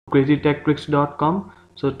crazytechtricks.com.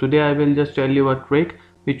 So today I will just tell you a trick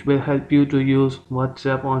which will help you to use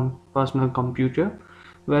WhatsApp on personal computer.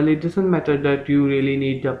 Well, it doesn't matter that you really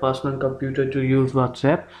need a personal computer to use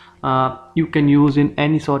WhatsApp. You can use in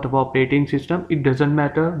any sort of operating system. It doesn't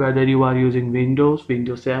matter whether you are using Windows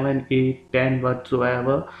 7, 8, 10,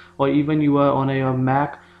 whatsoever, or even you are on your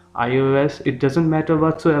Mac, iOS. It doesn't matter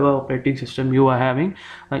whatsoever operating system you are having.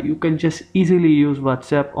 You can just easily use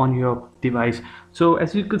WhatsApp on your device. So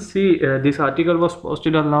as you could see, this article was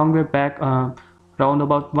posted a long way back, around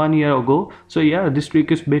about 1 year ago. So yeah, this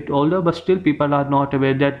trick is a bit older, but still people are not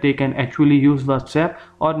aware that they can actually use WhatsApp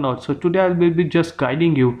or not. So today I will be just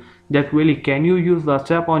guiding you that really can you use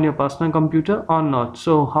WhatsApp on your personal computer or not.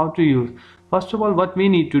 So how to use? First of all, what we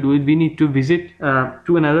need to do is we need to visit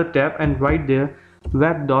to another tab and write there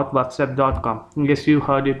web.whatsapp.com. Yes, you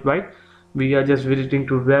heard it right. We are just visiting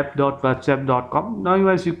to web.whatsapp.com. Now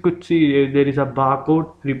as you could see, there is a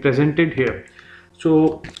barcode represented here.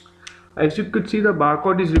 So as you could see, the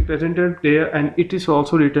barcode is represented there, and it is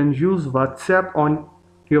also written use WhatsApp on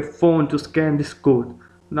your phone to scan this code.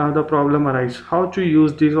 Now the problem arises how to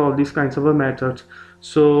use all these kinds of methods.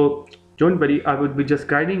 So don't worry, I would be just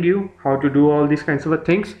guiding you how to do all these kinds of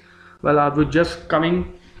things. Well, I would just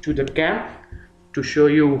coming to the camp to show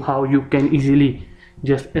you how you can easily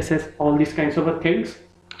just assess all these kinds of things.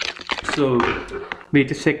 So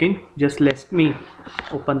wait a second, just let me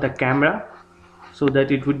open the camera so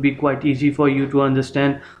that it would be quite easy for you to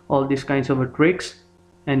understand all these kinds of tricks.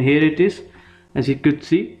 And here it is. As you could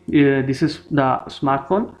see, this is the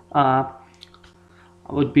smartphone. I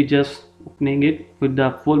would be just opening it with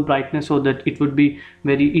the full brightness so that it would be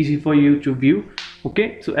very easy for you to view.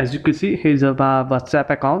 Okay, so as you can see, here's a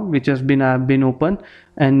WhatsApp account which has been opened,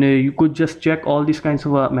 and you could just check all these kinds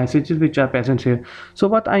of messages which are present here. So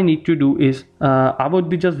what I need to do is I would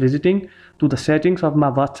be just visiting to the settings of my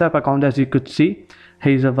WhatsApp account. As you could see,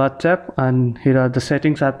 here is a WhatsApp and here are the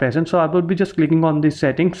settings are present. So I would be just clicking on this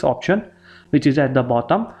settings option which is at the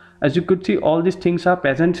bottom. As you could see, all these things are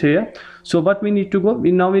present here. So what we need to go,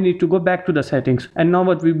 we need to go back to the settings, and now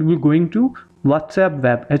what we will be going to WhatsApp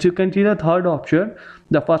web. As you can see, the third option,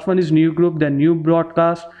 the first one is new group, then new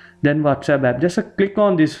broadcast, then WhatsApp web. Just click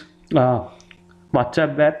on this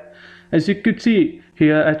WhatsApp web. As you could see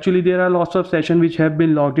here, actually there are lots of sessions which have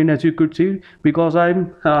been logged in, as you could see, because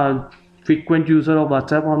I'm frequent user of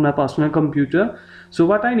WhatsApp on my personal computer. So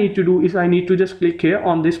what I need to do is I need to just click here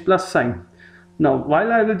on this plus sign. Now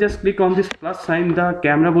while I will just click on this plus sign, the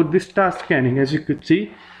camera would be start scanning. As you could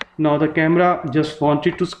see, now the camera just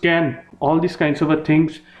wanted to scan all these kinds of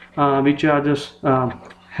things which are just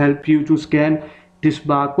help you to scan this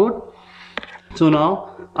barcode. So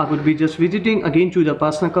now I would be just visiting again to the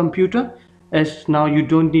personal computer, as now you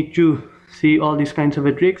don't need to see all these kinds of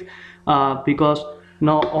tricks because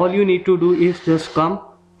now all you need to do is just come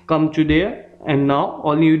to there, and now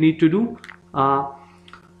all you need to do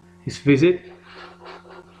is visit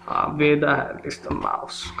where the hell is the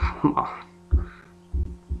mouse? Come on.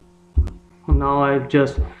 Now I've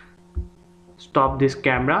just stopped this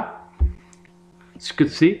camera, as you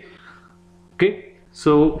could see. Okay,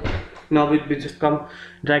 so now we just come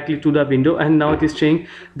directly to the window, and now it is saying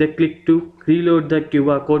they click to reload the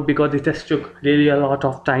QR code because it has took really a lot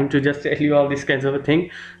of time to just tell you all these kinds of a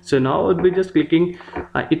thing. So now we'll be just clicking,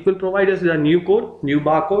 it will provide us the new code, new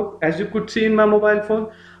barcode, as you could see in my mobile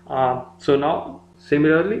phone. So now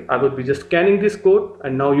similarly I would be just scanning this code,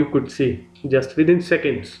 and now you could see just within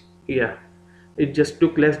seconds, yeah, it just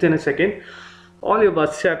took less than a second, all your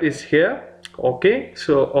WhatsApp is here. Okay,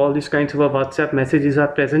 so all these kinds of WhatsApp messages are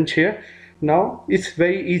present here. Now it's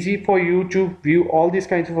very easy for you to view all these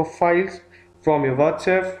kinds of files from your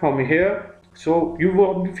WhatsApp from here, so you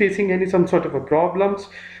won't be facing some sort of problems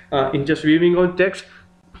in just viewing on text.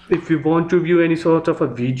 If you want to view any sort of a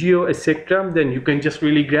video, etc., then you can just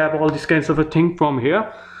really grab all these kinds of a thing from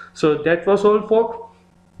here. So that was all, folks.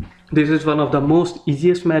 This is one of the most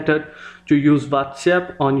easiest method to use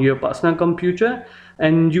WhatsApp on your personal computer,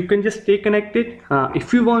 and you can just stay connected.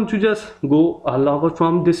 If you want to just go log out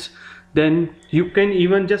from this, then you can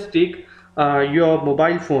even just take your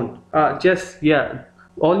mobile phone.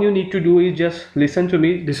 All you need to do is just listen to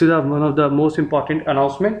me. This is one of the most important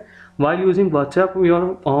announcement. While using WhatsApp,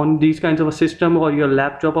 you're on these kinds of a system or your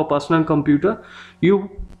laptop or personal computer,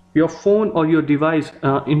 your phone or your device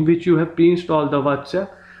in which you have pre-installed the WhatsApp,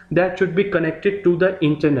 that should be connected to the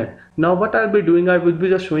internet. Now what I'll be doing, I will be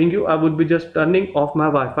just showing you, I would be just turning off my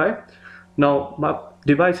Wi-Fi. Now my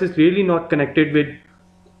device is really not connected with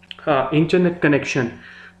internet connection.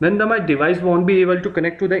 When my device won't be able to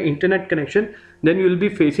connect to the internet connection, then you will be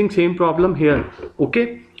facing same problem here.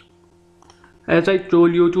 Okay, As I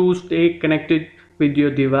told you to stay connected with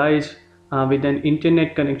your device with an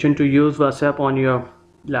internet connection to use WhatsApp on your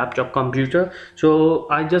laptop computer. So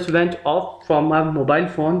I just went off from my mobile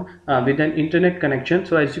phone with an internet connection.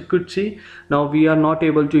 So as you could see, now we are not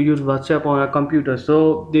able to use WhatsApp on our computer.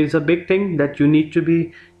 So there's a big thing that you need to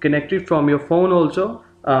be connected from your phone also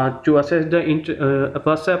to access the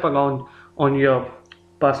WhatsApp account on your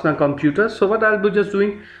personal computer. So what I'll be just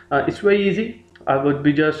doing, it's very easy. I would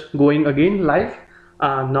be just going again live.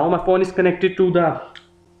 Now my phone is connected to the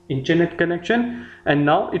internet connection, and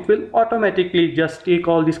now it will automatically just take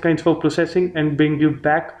all these kinds of processing and bring you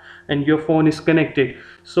back, and your phone is connected.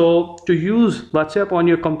 So to use WhatsApp on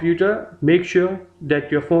your computer, make sure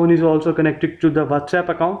that your phone is also connected to the WhatsApp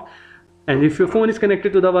account. And if your phone is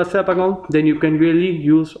connected to the WhatsApp account, then you can really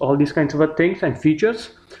use all these kinds of things and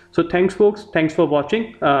features. So thanks folks, thanks for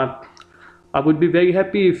watching. I would be very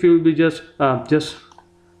happy if you will be just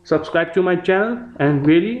subscribe to my channel, and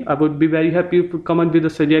really I would be very happy if you comment with the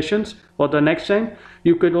suggestions for the next time.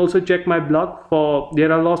 You can also check my blog, for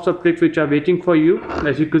there are lots of tricks which are waiting for you.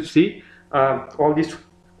 As you could see, all these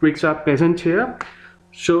tricks are present here.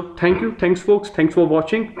 So thank you, thanks folks, thanks for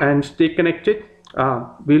watching, and stay connected.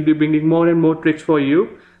 We'll be bringing more and more tricks for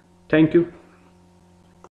you. Thank you.